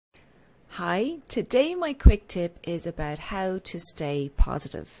Hi, today my quick tip is about how to stay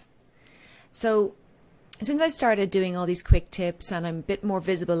positive. So, since I started doing all these quick tips and I'm a bit more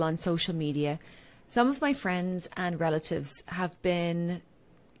visible on social media, some of my friends and relatives have been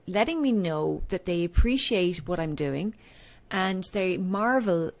letting me know that they appreciate what I'm doing and they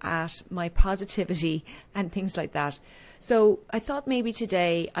marvel at my positivity and things like that. So I thought maybe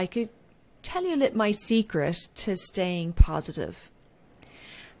today I could tell you my secret to staying positive.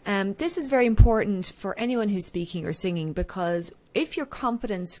 This is very important for anyone who's speaking or singing, because if your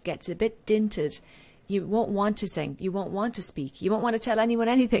confidence gets a bit dinted, you won't want to sing, you won't want to speak, you won't want to tell anyone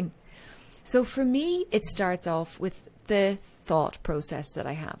anything. So for me, it starts off with the thought process that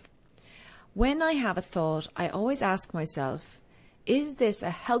I have. When I have a thought, I always ask myself, is this a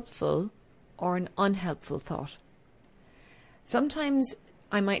helpful or an unhelpful thought? Sometimes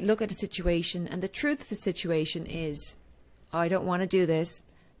I might look at a situation and the truth of the situation is, I don't want to do this.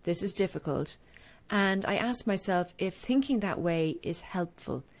 This is difficult. And I ask myself if thinking that way is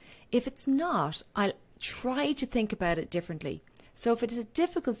helpful. If it's not, I'll try to think about it differently. So if it is a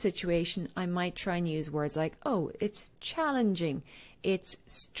difficult situation, I might try and use words like, oh, it's challenging, it's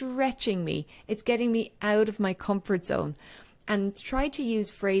stretching me, it's getting me out of my comfort zone. And try to use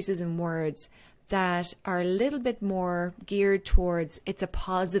phrases and words that are a little bit more geared towards it's a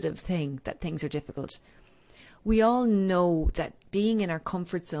positive thing that things are difficult. We all know that being in our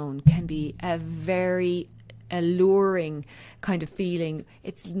comfort zone can be a very alluring kind of feeling.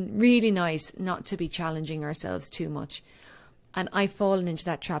 It's really nice not to be challenging ourselves too much. And I've fallen into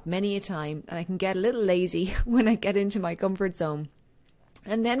that trap many a time, and I can get a little lazy when I get into my comfort zone.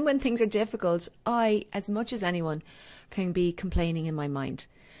 And then when things are difficult, I, as much as anyone, can be complaining in my mind.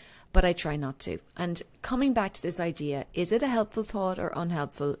 But I try not to. And coming back to this idea, is it a helpful thought or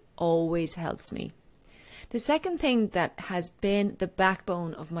unhelpful, always helps me. The second thing that has been the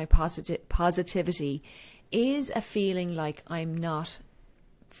backbone of my positivity is a feeling like I'm not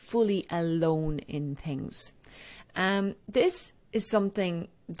fully alone in things. This is something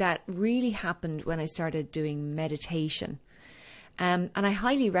that really happened when I started doing meditation. And I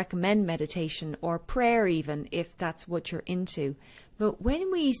highly recommend meditation or prayer even, if that's what you're into. But when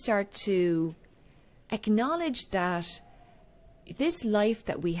we start to acknowledge that this life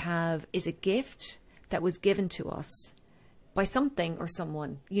that we have is a gift that was given to us by something or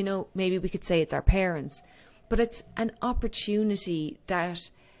someone, you know, maybe we could say it's our parents, but it's an opportunity that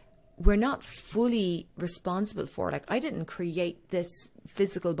we're not fully responsible for. Like, I didn't create this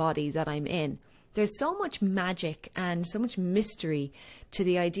physical body that I'm in. There's so much magic and so much mystery to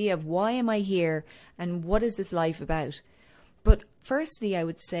the idea of why am I here and what is this life about? But firstly, I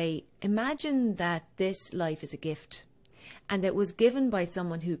would say, imagine that this life is a gift and that was given by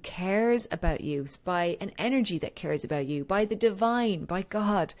someone who cares about you, by an energy that cares about you, by the divine, by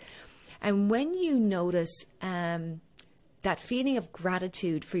God. And when you notice that feeling of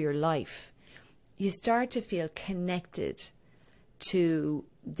gratitude for your life, you start to feel connected to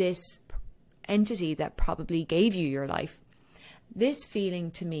this entity that probably gave you your life. This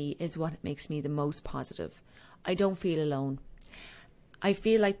feeling to me is what makes me the most positive. I don't feel alone. I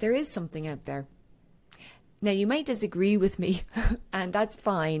feel like there is something out there. Now, you might disagree with me, and that's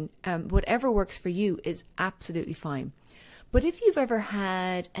fine. Whatever works for you is absolutely fine. But if you've ever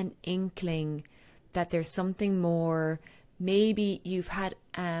had an inkling that there's something more, maybe you've had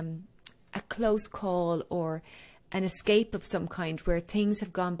a close call or an escape of some kind where things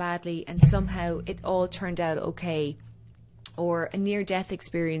have gone badly and somehow it all turned out okay, or a near-death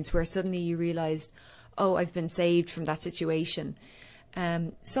experience where suddenly you realized, oh, I've been saved from that situation.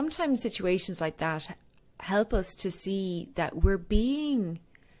 Sometimes situations like that help us to see that we're being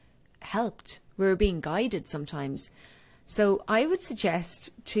helped, we're being guided sometimes. So I would suggest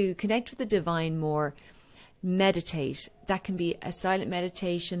to connect with the divine more, meditate. That can be a silent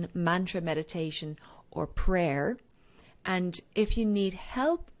meditation, mantra meditation, or prayer. And if you need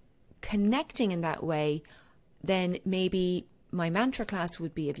help connecting in that way, then maybe my mantra class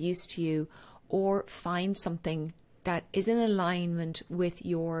would be of use to you, or find something that is in alignment with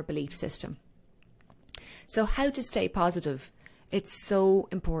your belief system. So how to stay positive? It's so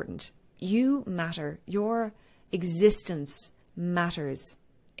important. You matter. Your existence matters.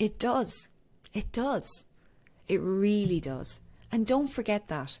 It does. It does. It really does. And don't forget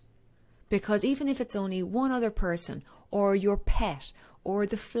that. Because even if it's only one other person, or your pet, or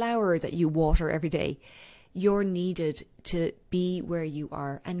the flower that you water every day, you're needed to be where you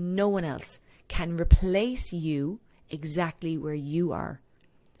are, and no one else can replace you exactly where you are.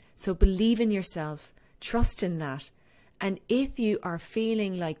 So believe in yourself, trust in that, and if you are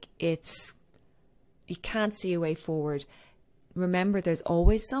feeling like you can't see a way forward, remember there's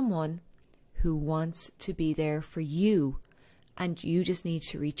always someone who wants to be there for you, and you just need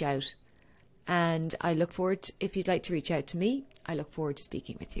to reach out. And I look forward to, if you'd like to reach out to me, I look forward to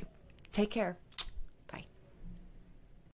speaking with you. Take care.